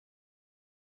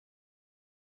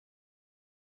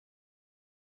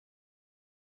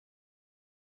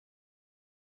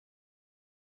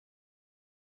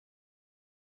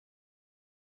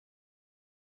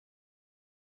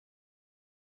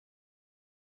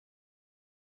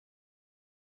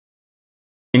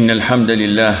إن الحمد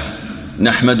لله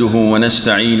نحمده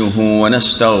ونستعينه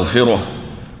ونستغفره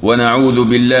ونعوذ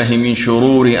بالله من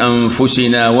شرور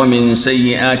أنفسنا ومن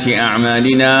سيئات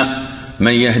أعمالنا.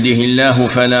 من يهده الله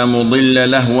فلا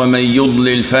مضل له ومن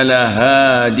يضلل فلا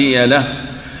هادي له،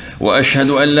 وأشهد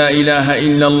أن لا إله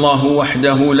إلا الله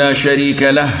وحده لا شريك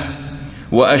له،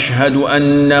 وأشهد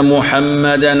أن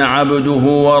محمدًا عبده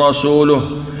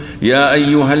ورسوله. يا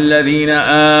أيها الذين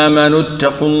آمنوا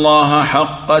اتقوا الله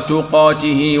حق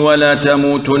تقاته ولا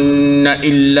تموتن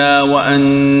إلا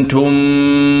وأنتم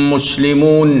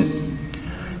مسلمون.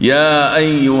 يا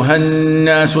أيها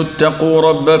الناس اتقوا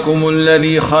ربكم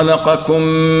الذي خلقكم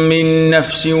من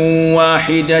نفس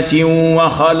واحدة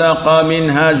وخلق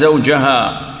منها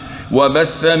زوجها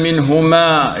وبث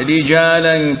منهما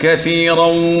رجالا كثيرا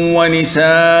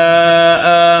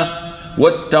ونساء،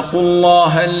 واتقوا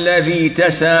الله الذي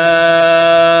تساءلون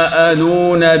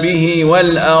به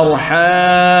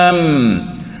والأرحام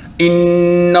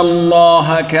إن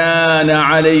الله كان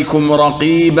عليكم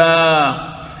رقيبا.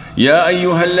 يا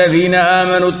أيها الذين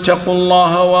آمنوا اتقوا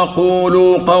الله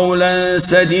وقولوا قولا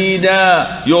سديدا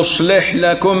يصلح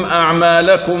لكم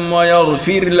أعمالكم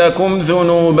ويغفر لكم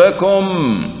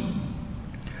ذنوبكم،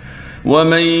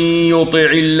 ومن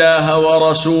يطع الله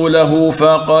ورسوله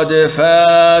فقد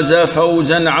فاز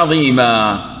فوزا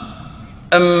عظيما.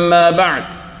 أما بعد،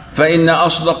 فإن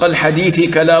أصدق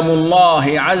الحديث كلام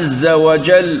الله عز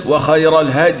وجل، وخير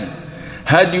الهدي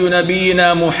هدي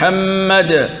نبينا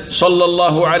محمد صلى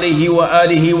الله عليه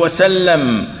وآله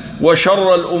وسلم،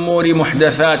 وشر الأمور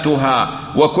محدثاتها،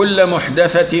 وكل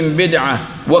محدثة بدعة،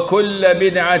 وكل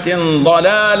بدعة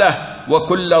ضلالة،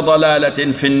 وكل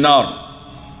ضلالة في النار.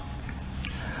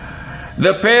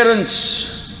 The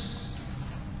parents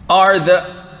are the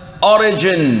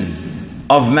origin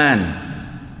of man.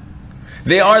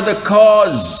 They are the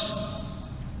cause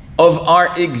of our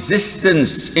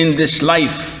existence in this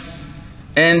life.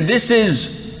 And this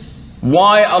is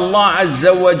why Allah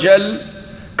Azza wa Jal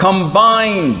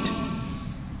combined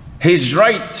His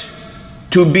right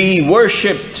to be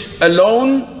worshipped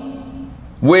alone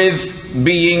with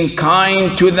being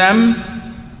kind to them,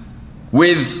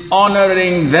 with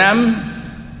honoring them,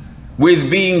 with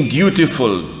being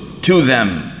dutiful to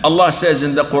them. Allah says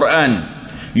in the Quran,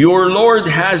 your Lord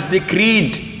has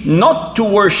decreed not to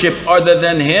worship other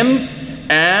than Him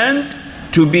and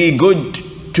to be good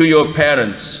to your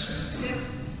parents.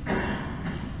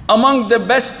 Among the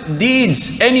best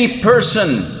deeds any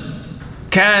person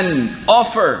can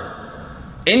offer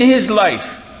in his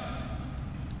life,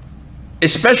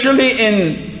 especially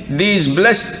in these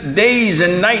blessed days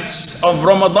and nights of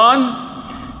Ramadan,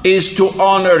 is to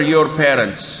honor your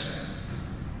parents,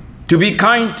 to be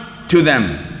kind to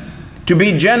them, to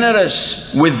be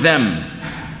generous with them.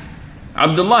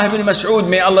 Abdullah ibn Mas'ud,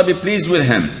 may Allah be pleased with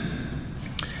him,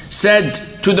 said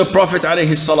to the Prophet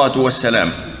alayhi salatu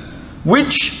wasalam,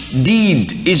 which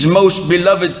deed is most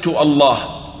beloved to Allah?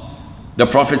 The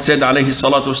Prophet said alayhi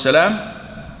salatu wasalam,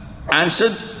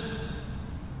 answered,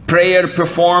 prayer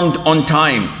performed on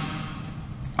time.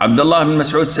 Abdullah ibn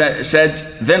Mas'ud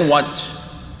said, then what?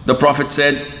 The Prophet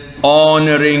said,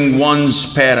 honoring one's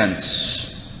parents.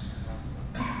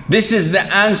 This is the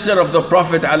answer of the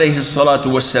Prophet alayhi salatu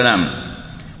wasalam.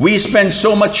 We spend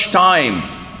so much time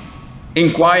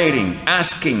inquiring,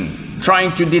 asking,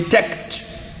 trying to detect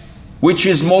which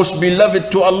is most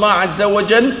beloved to Allah Azza wa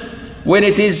Jal, when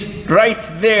it is right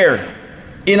there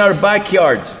in our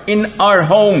backyards, in our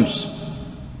homes.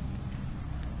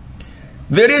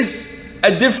 There is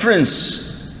a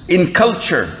difference in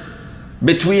culture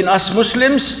between us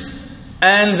Muslims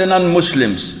and the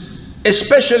non-Muslims,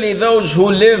 especially those who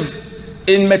live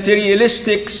in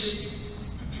materialistic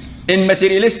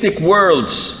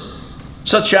worlds,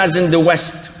 such as in the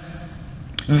West.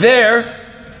 There,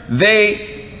 they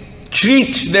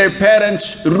treat their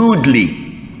parents rudely.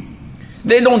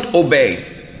 They don't obey.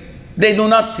 They do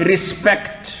not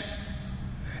respect.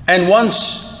 And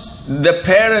once the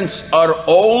parents are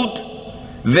old,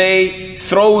 they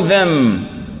throw them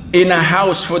in a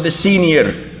house for the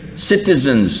senior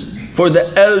citizens, for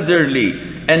the elderly,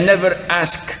 and never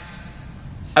ask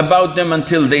about them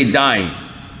until they die.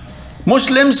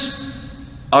 Muslims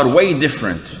are way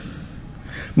different.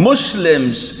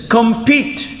 Muslims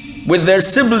compete with their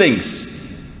siblings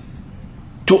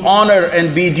to honor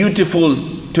and be dutiful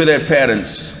to their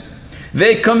parents.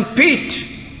 They compete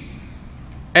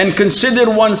and consider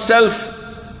oneself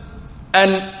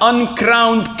an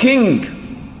uncrowned king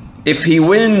if he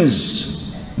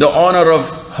wins the honor of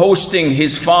hosting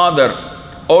his father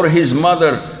or his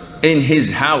mother in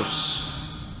his house.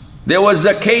 There was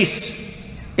a case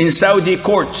in Saudi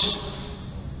courts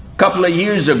a couple of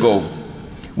years ago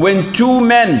when two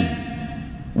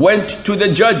men went to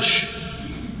the judge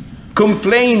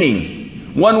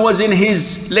complaining. One was in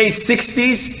his late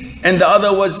 60s and the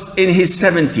other was in his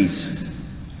 70s.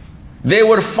 They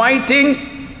were fighting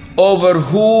over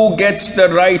who gets the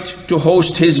right to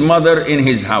host his mother in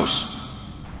his house.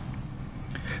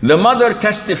 The mother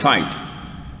testified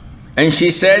and she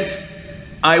said,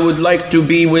 I would like to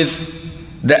be with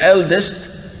the eldest,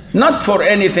 not for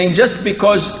anything, just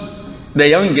because the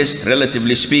youngest,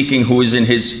 relatively speaking, who is in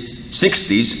his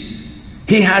 60s,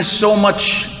 he has so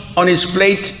much on his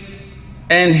plate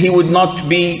and he would not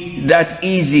be that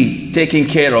easy taking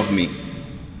care of me.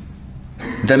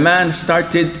 The man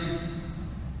started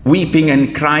weeping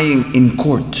and crying in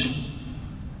court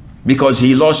because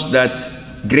he lost that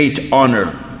great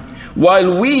honor.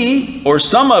 While we, or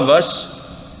some of us,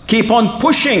 keep on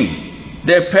pushing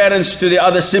their parents to the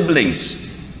other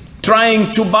siblings,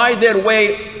 trying to buy their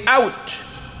way out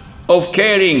of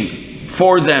caring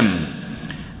for them.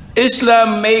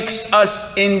 Islam makes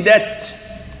us in debt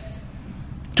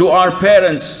to our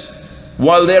parents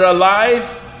while they're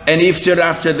alive and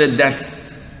after the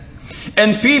death.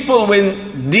 And people,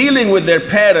 when dealing with their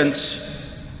parents,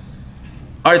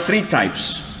 are three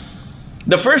types.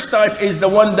 The first type is the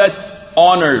one that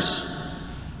honors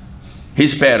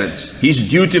his parents. He's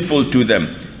dutiful to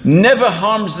them, never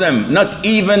harms them, not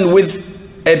even with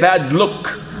a bad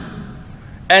look.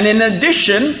 And in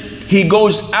addition, he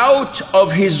goes out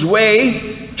of his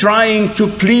way trying to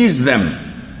please them.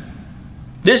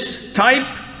 This type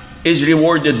is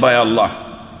rewarded by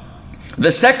Allah.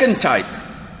 The second type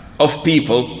of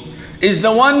people is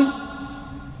the one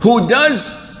who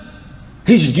does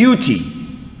his duty,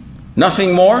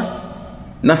 nothing more,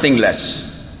 nothing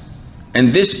less.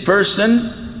 And this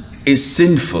person is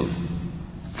sinful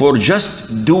for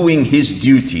just doing his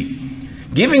duty.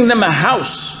 Giving them a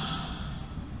house,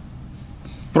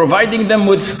 providing them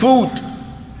with food,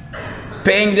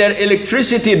 paying their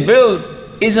electricity bill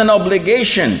is an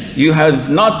obligation. You have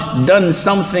not done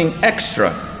something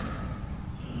extra.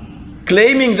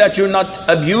 Claiming that you're not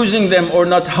abusing them or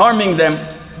not harming them,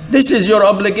 this is your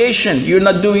obligation. You're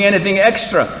not doing anything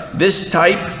extra. This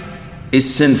type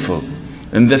is sinful.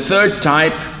 And the third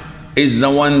type is the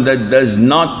one that does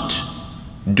not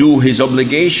do his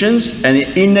obligations, and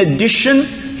in addition,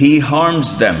 he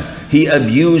harms them, he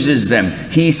abuses them,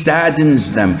 he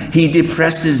saddens them, he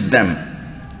depresses them.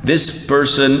 This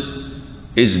person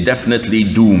is definitely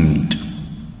doomed.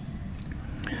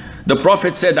 The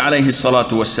Prophet said, alayhi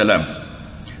salatu wassalam,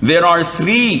 there are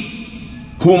three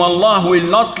whom Allah will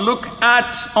not look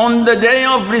at on the day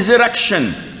of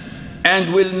resurrection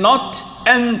and will not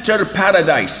enter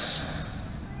paradise.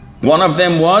 One of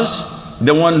them was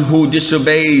the one who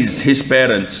disobeys his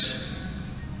parents.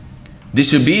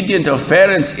 Disobedience of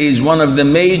parents is one of the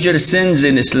major sins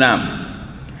in Islam,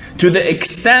 to the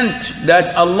extent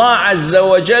that Allah Azza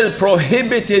wa Jal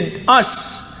prohibited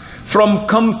us from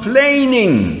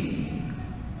complaining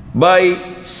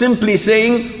by simply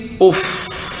saying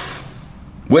 "uff"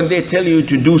 when they tell you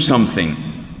to do something.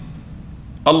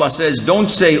 Allah says, don't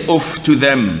say "uff" to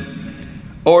them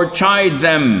or chide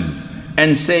them,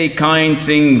 and say kind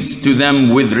things to them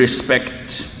with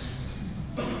respect.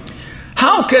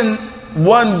 How can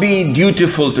one be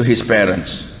dutiful to his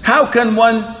parents? How can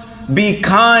one be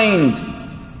kind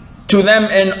to them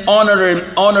and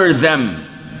honor them?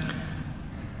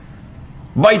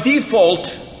 By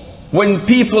default, when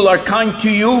people are kind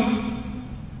to you,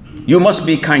 you must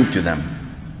be kind to them.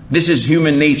 This is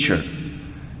human nature.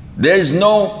 There is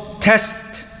no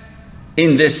test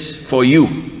in this for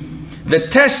you. The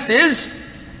test is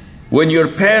when your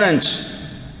parents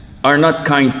are not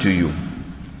kind to you,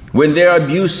 when they're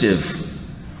abusive,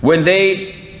 when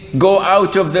they go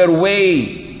out of their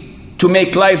way to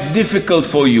make life difficult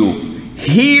for you.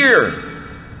 Here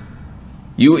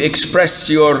you express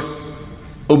your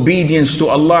obedience to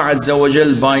Allah Azza wa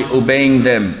Jal by obeying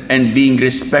them and being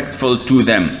respectful to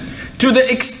them, to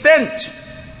the extent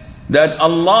that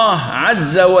Allah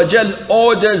Azza wa Jal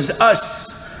orders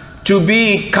us to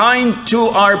be kind to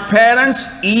our parents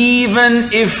even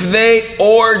if they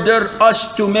order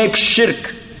us to make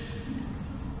shirk.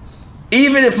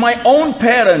 Even if my own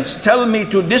parents tell me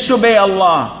to disobey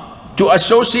Allah, to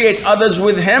associate others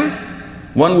with Him,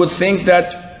 one would think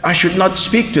that I should not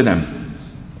speak to them.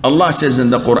 Allah says in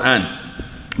the Quran,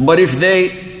 but if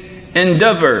they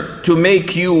endeavor to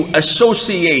make you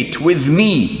associate with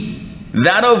me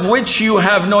that of which you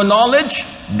have no knowledge,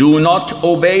 do not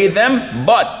obey them,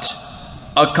 but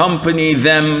accompany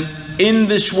them in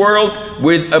this world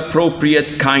with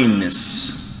appropriate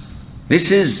kindness.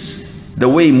 This is the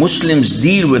way Muslims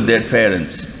deal with their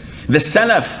parents. The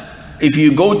Salaf if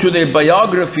you go to their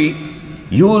biography,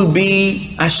 you will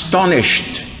be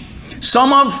astonished.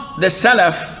 Some of the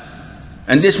Salaf,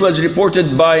 and this was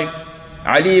reported by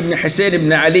Ali ibn Hussein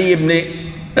ibn Ali ibn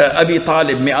Abi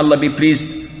Talib, may Allah be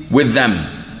pleased with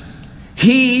them.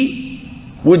 He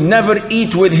would never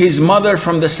eat with his mother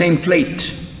from the same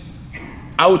plate,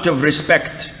 out of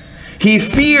respect. He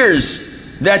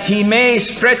fears that he may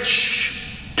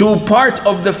stretch to part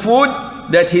of the food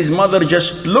that his mother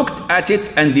just looked at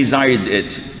it and desired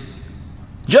it.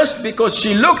 Just because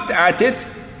she looked at it,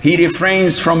 he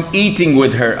refrains from eating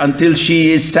with her until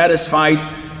she is satisfied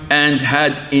and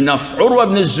had enough. Urwa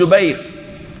ibn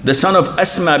Zubayr, the son of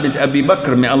Asma bint Abi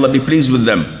Bakr, may Allah be pleased with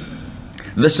them,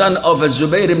 the son of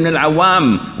Zubayr ibn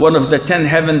al-Awwam, one of the 10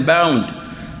 heaven bound,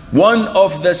 one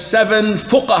of the 7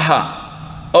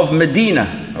 fuqaha of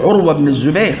Medina, Urwa ibn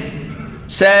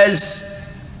Zubayr, says,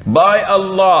 by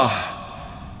Allah,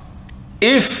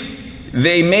 if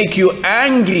they make you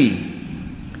angry,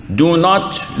 do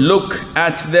not look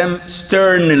at them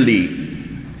sternly,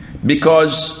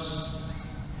 because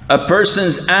a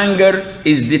person's anger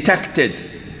is detected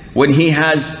when he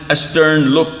has a stern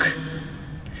look.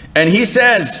 And he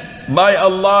says, by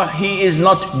Allah, he is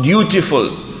not dutiful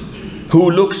who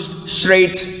looks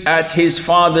straight at his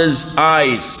father's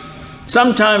eyes.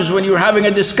 Sometimes when you're having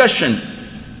a discussion,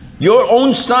 your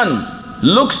own son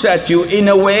looks at you in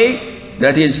a way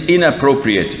that is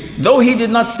inappropriate. Though he did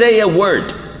not say a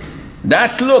word,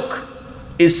 that look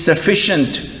is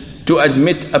sufficient to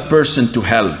admit a person to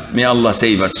hell. May Allah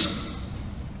save us.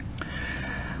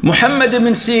 Muhammad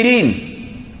ibn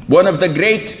Sirin, one of the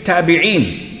great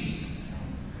tabi'een,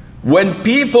 when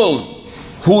people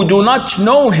who do not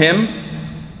know him,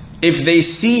 if they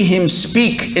see him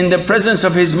speak in the presence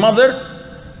of his mother,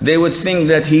 they would think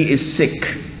that he is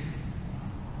sick.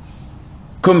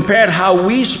 Compare how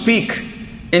we speak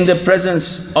in the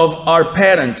presence of our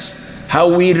parents, how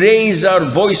we raise our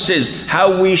voices,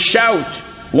 how we shout.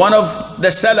 One of the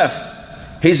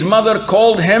Salaf, his mother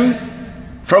called him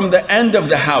from the end of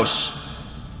the house.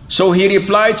 So he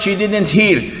replied, she didn't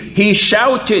hear. He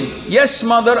shouted, yes,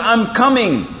 mother, I'm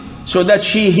coming, so that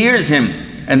she hears him.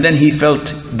 And then he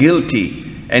felt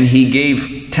guilty, and he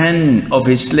gave 10 of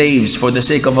his slaves for the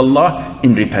sake of Allah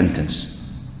in repentance.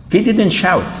 He didn't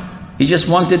shout. He just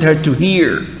wanted her to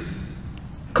hear.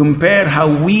 Compare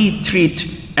how we treat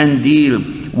and deal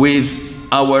with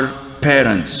our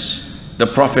parents. The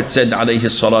Prophet said, alayhi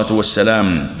salatu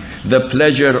wassalam, the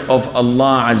pleasure of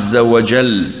Allah Azza wa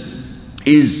Jal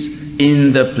is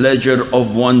in the pleasure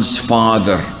of one's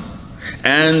father,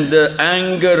 and the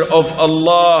anger of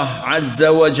Allah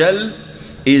Azza wa Jal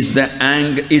is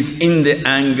in the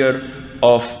anger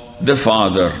of the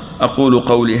father. أقول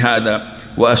قولي هذا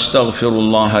وأستغفر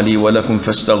الله لي ولكم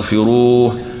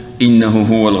فاستغفروه إنه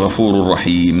هو الغفور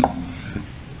الرحيم.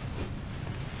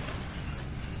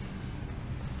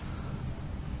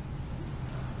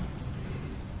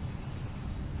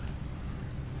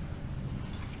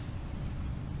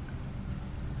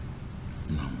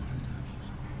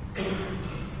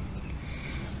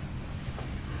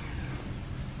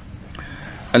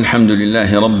 الحمد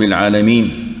لله رب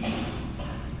العالمين،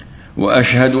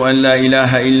 وأشهد أن لا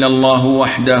إله إلا الله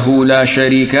وحده لا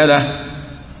شريك له،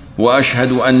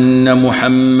 وأشهد أن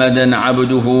محمدًا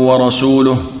عبده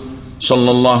ورسوله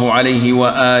صلى الله عليه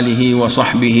وآله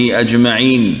وصحبه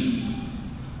أجمعين.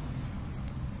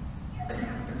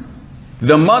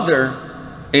 The mother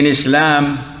in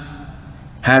Islam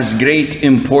has great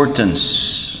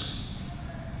importance.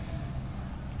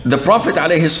 The Prophet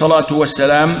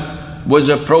ﷺ was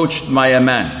approached by a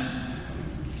man,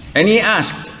 and he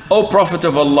asked, O Prophet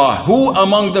of Allah, who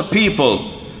among the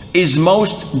people is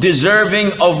most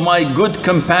deserving of my good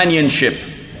companionship?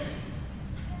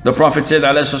 The Prophet said,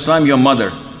 ﷺ, your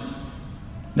mother.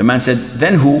 The man said,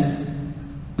 then who?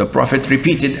 The Prophet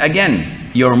repeated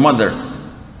again, your mother.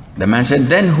 The man said,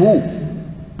 then who?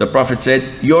 The Prophet said,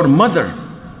 your mother.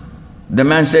 The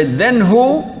man said, then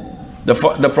who?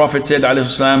 The Prophet said,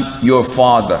 ﷺ, your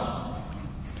father.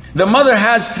 The mother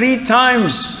has 3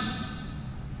 times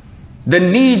the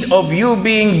need of you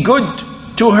being good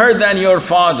to her than your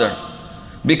father,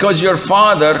 because your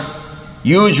father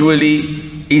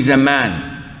usually is a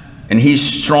man, and he's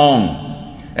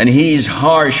strong, and he is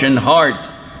harsh and hard,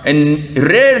 and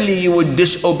rarely you would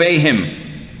disobey him,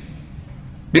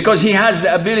 because he has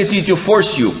the ability to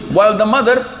force you, while the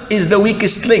mother is the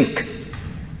weakest link.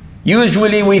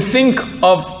 Usually we think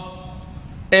of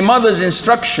a mother's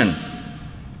instruction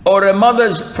or a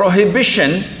mother's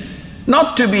prohibition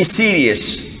not to be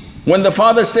serious. When the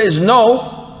father says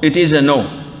no, it is a no.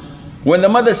 When the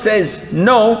mother says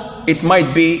no, it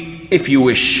might be if you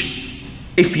wish.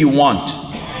 if you want.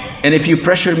 And if you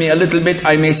pressure me a little bit,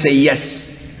 I may say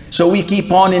yes. So we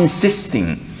keep on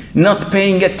insisting, not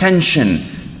paying attention,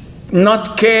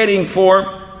 not caring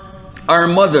for our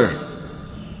mother.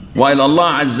 While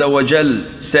Allah Azza wa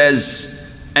Jal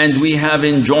says, and we have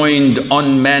enjoined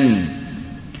on men,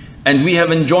 and we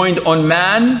have enjoined on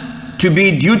man to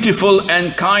be dutiful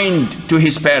and kind to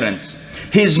his parents.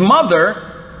 His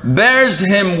mother bears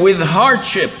him with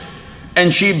hardship,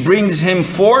 and she brings him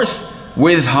forth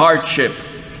with hardship.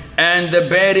 And the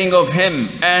bearing of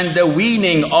him and the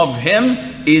weaning of him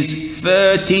is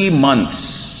 30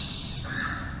 months.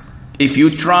 If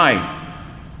you try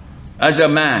as a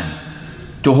man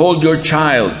to hold your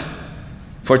child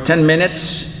for 10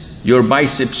 minutes, your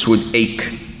biceps would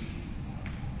ache.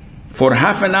 For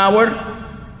half an hour,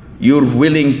 you're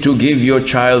willing to give your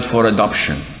child for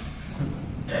adoption.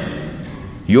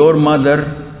 Your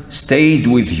mother stayed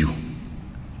with you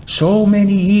so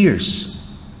many years,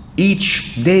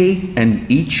 each day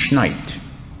and each night.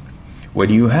 When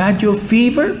you had your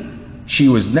fever, she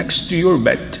was next to your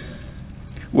bed.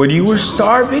 When you were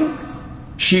starving,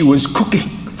 she was cooking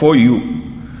for you.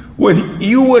 When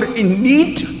you were in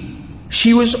need,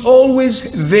 she was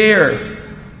always there.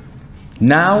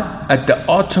 Now, at the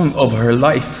autumn of her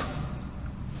life,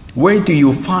 where do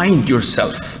you find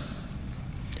yourself?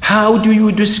 How do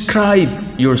you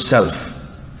describe yourself?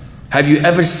 Have you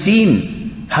ever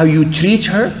seen how you treat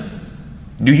her?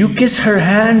 Do you kiss her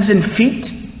hands and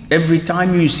feet every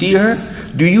time you see her?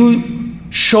 Do you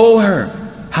show her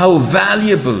how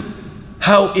valuable,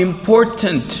 how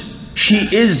important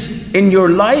she is in your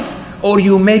life? Or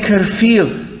you make her feel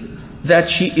that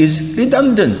she is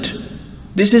redundant?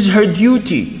 This is her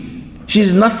duty.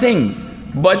 She's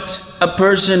nothing but a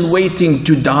person waiting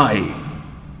to die.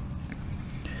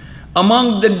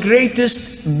 Among the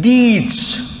greatest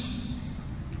deeds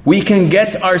we can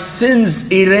get our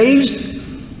sins erased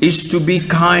is to be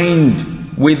kind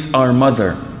with our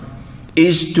mother,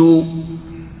 is to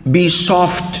be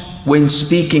soft when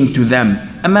speaking to them.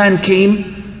 A man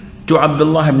came to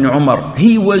Abdullah ibn Umar.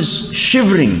 He was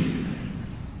shivering,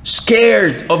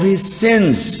 scared of his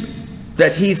sins,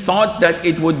 that he thought that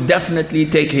it would definitely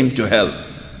take him to hell.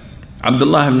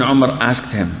 Abdullah ibn Umar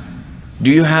asked him, do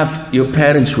you have your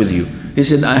parents with you? He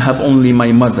said, I have only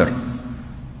my mother.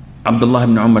 Abdullah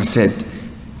ibn Umar said,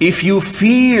 if you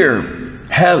fear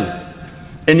hell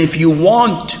and if you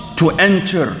want to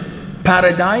enter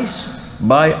paradise,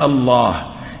 by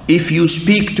Allah, if you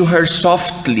speak to her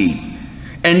softly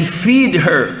and feed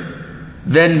her,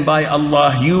 then by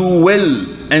Allah you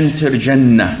will enter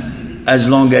Jannah, as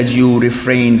long as you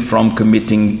refrain from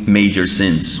committing major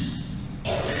sins.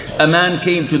 A man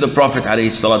came to the Prophet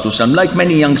ﷺ, like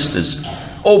many youngsters.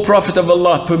 O Prophet of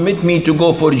Allah, permit me to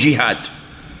go for jihad.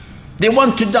 They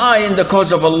want to die in the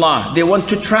cause of Allah. They want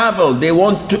to travel. They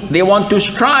want to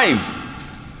strive.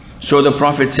 So the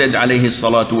Prophet said, alayhi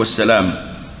salatu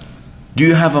wasalam, do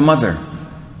you have a mother?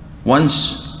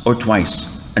 Once or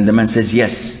twice? And the man says,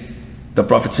 yes. The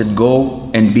Prophet said, go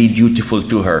and be dutiful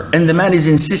to her. And the man is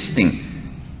insisting.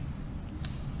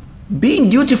 Being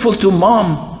dutiful to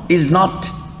mom is not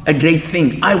a great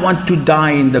thing. I want to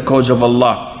die in the cause of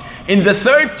Allah. In the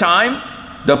third time,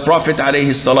 the Prophet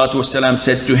ﷺ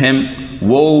said to him,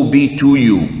 woe be to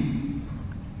you.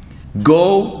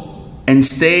 Go and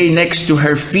stay next to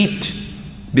her feet,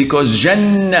 because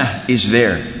Jannah is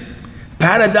there.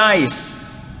 Paradise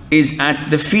is at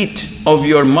the feet of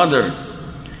your mother.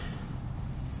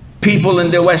 People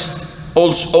in the West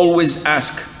always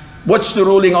ask, what's the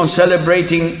ruling on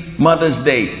celebrating Mother's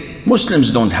Day?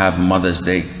 Muslims don't have Mother's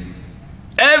Day.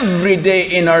 Every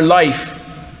day in our life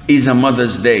is a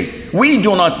Mother's Day. We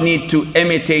do not need to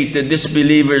imitate the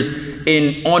disbelievers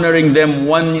in honoring them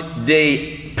one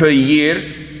day per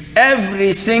year.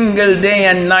 Every single day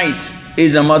and night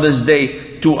is a Mother's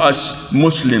Day to us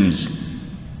Muslims.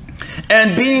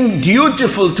 And being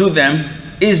dutiful to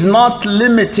them is not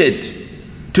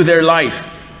limited to their life.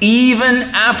 Even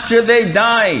after they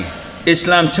die,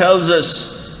 Islam tells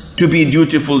us to be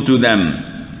dutiful to them.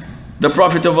 The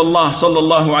Prophet of Allah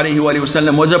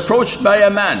ﷺ was approached by a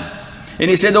man, and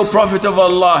he said, O Prophet of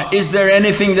Allah, is there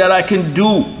anything that I can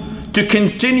do to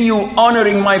continue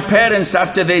honoring my parents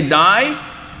after they die?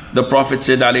 The Prophet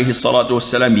said, alayhi salatu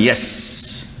wasalam,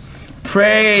 yes.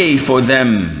 Pray for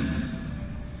them.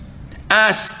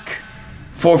 Ask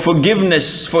for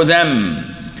forgiveness for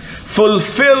them.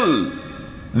 Fulfill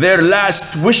their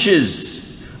last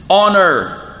wishes.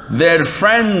 Honor their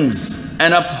friends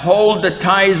and uphold the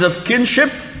ties of kinship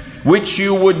which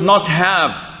you would not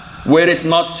have were it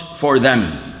not for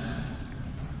them.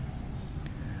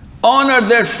 Honor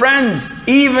their friends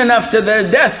even after their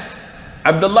death.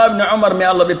 Abdullah ibn Umar, may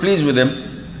Allah be pleased with him,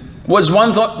 was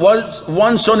once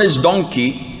on his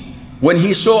donkey when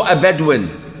he saw a Bedouin.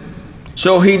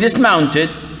 So he dismounted,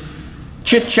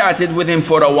 chit-chatted with him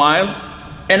for a while,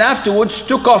 and afterwards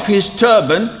took off his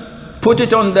turban, put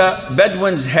it on the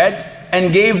Bedouin's head,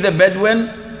 and gave the Bedouin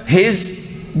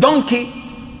his donkey.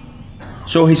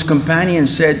 So his companion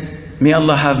said, may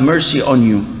Allah have mercy on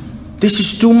you. This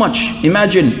is too much.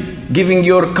 Imagine giving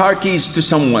your car keys to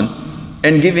someone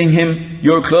and giving him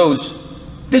your clothes.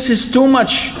 This is too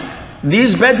much.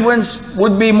 These Bedouins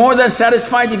would be more than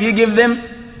satisfied if you give them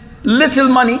little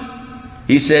money.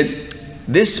 He said,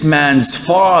 this man's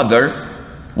father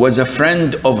was a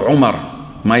friend of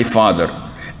Umar, my father.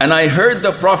 And I heard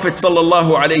the Prophet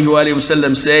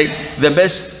ﷺ say, the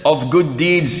best of good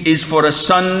deeds is for a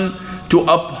son to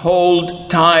uphold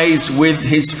ties with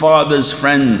his father's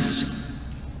friends.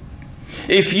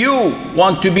 If you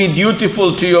want to be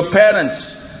dutiful to your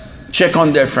parents, check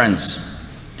on their friends.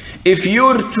 If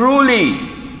you're truly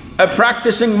a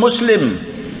practicing Muslim,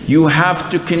 you have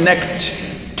to connect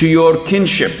to your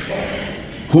kinship,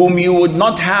 whom you would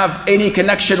not have any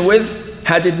connection with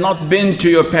had it not been to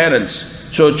your parents.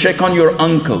 So check on your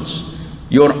uncles,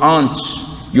 your aunts,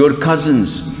 your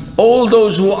cousins, all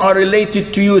those who are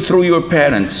related to you through your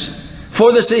parents.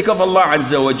 For the sake of Allah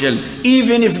Azza wa Jal,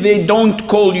 even if they don't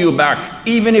call you back,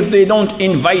 even if they don't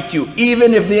invite you,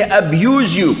 even if they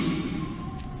abuse you,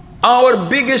 our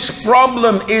biggest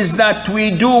problem is that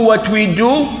we do what we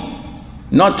do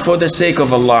not for the sake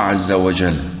of Allah Azza wa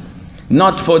Jal,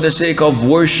 not for the sake of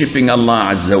worshipping Allah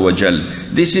Azza wa Jal.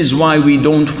 This is why we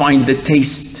don't find the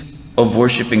taste of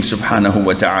worshipping Subhanahu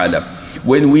wa Ta'ala.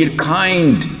 When we're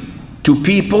kind to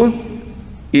people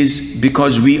is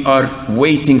because we are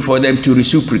waiting for them to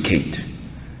reciprocate,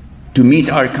 to meet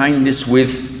our kindness with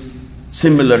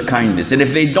similar kindness. And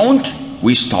if they don't,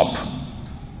 we stop.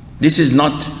 This is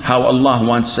not how Allah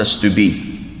wants us to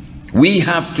be. We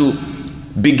have to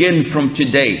begin from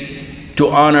today to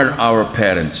honor our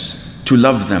parents, to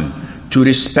love them, to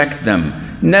respect them,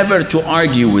 never to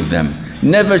argue with them,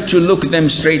 never to look them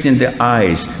straight in the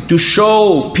eyes, to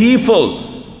show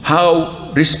people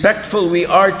how respectful we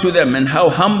are to them and how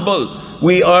humble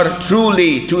we are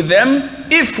truly to them.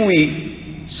 If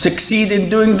we succeed in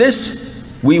doing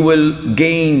this, we will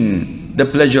gain the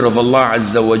pleasure of Allah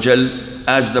Azza wa Jal.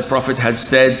 As the Prophet had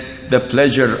said, the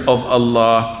pleasure of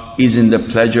Allah is in the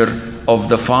pleasure of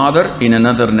the father. In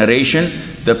another narration,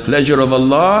 the pleasure of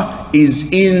Allah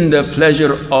is in the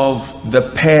pleasure of the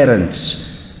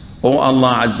parents. O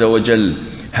Allah Azza wa Jal,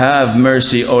 have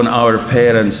mercy on our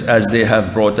parents as they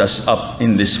have brought us up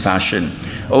in this fashion.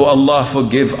 O Allah,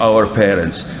 forgive our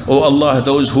parents. O Allah,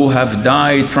 those who have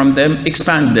died from them,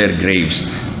 expand their graves.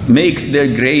 Make their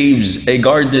graves a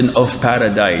garden of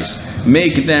paradise.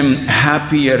 Make them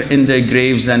happier in their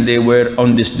graves than they were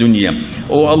on this dunya.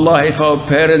 O Allah, if our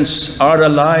parents are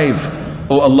alive,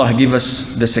 O Allah, give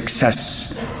us the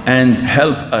success and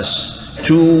help us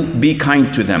to be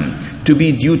kind to them, to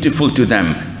be dutiful to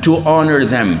them, to honor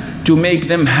them, to make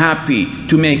them happy,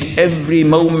 to make every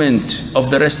moment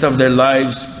of the rest of their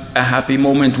lives a happy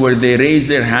moment where they raise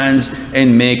their hands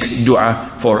and make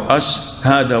dua for us.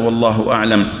 هذا والله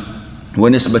أعلم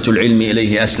ونسبة العلم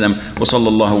إليه أسلم وصلى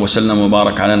الله وسلم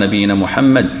وبارك على نبينا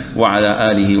محمد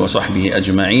وعلى آله وصحبه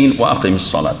أجمعين وأقم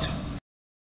الصلاة.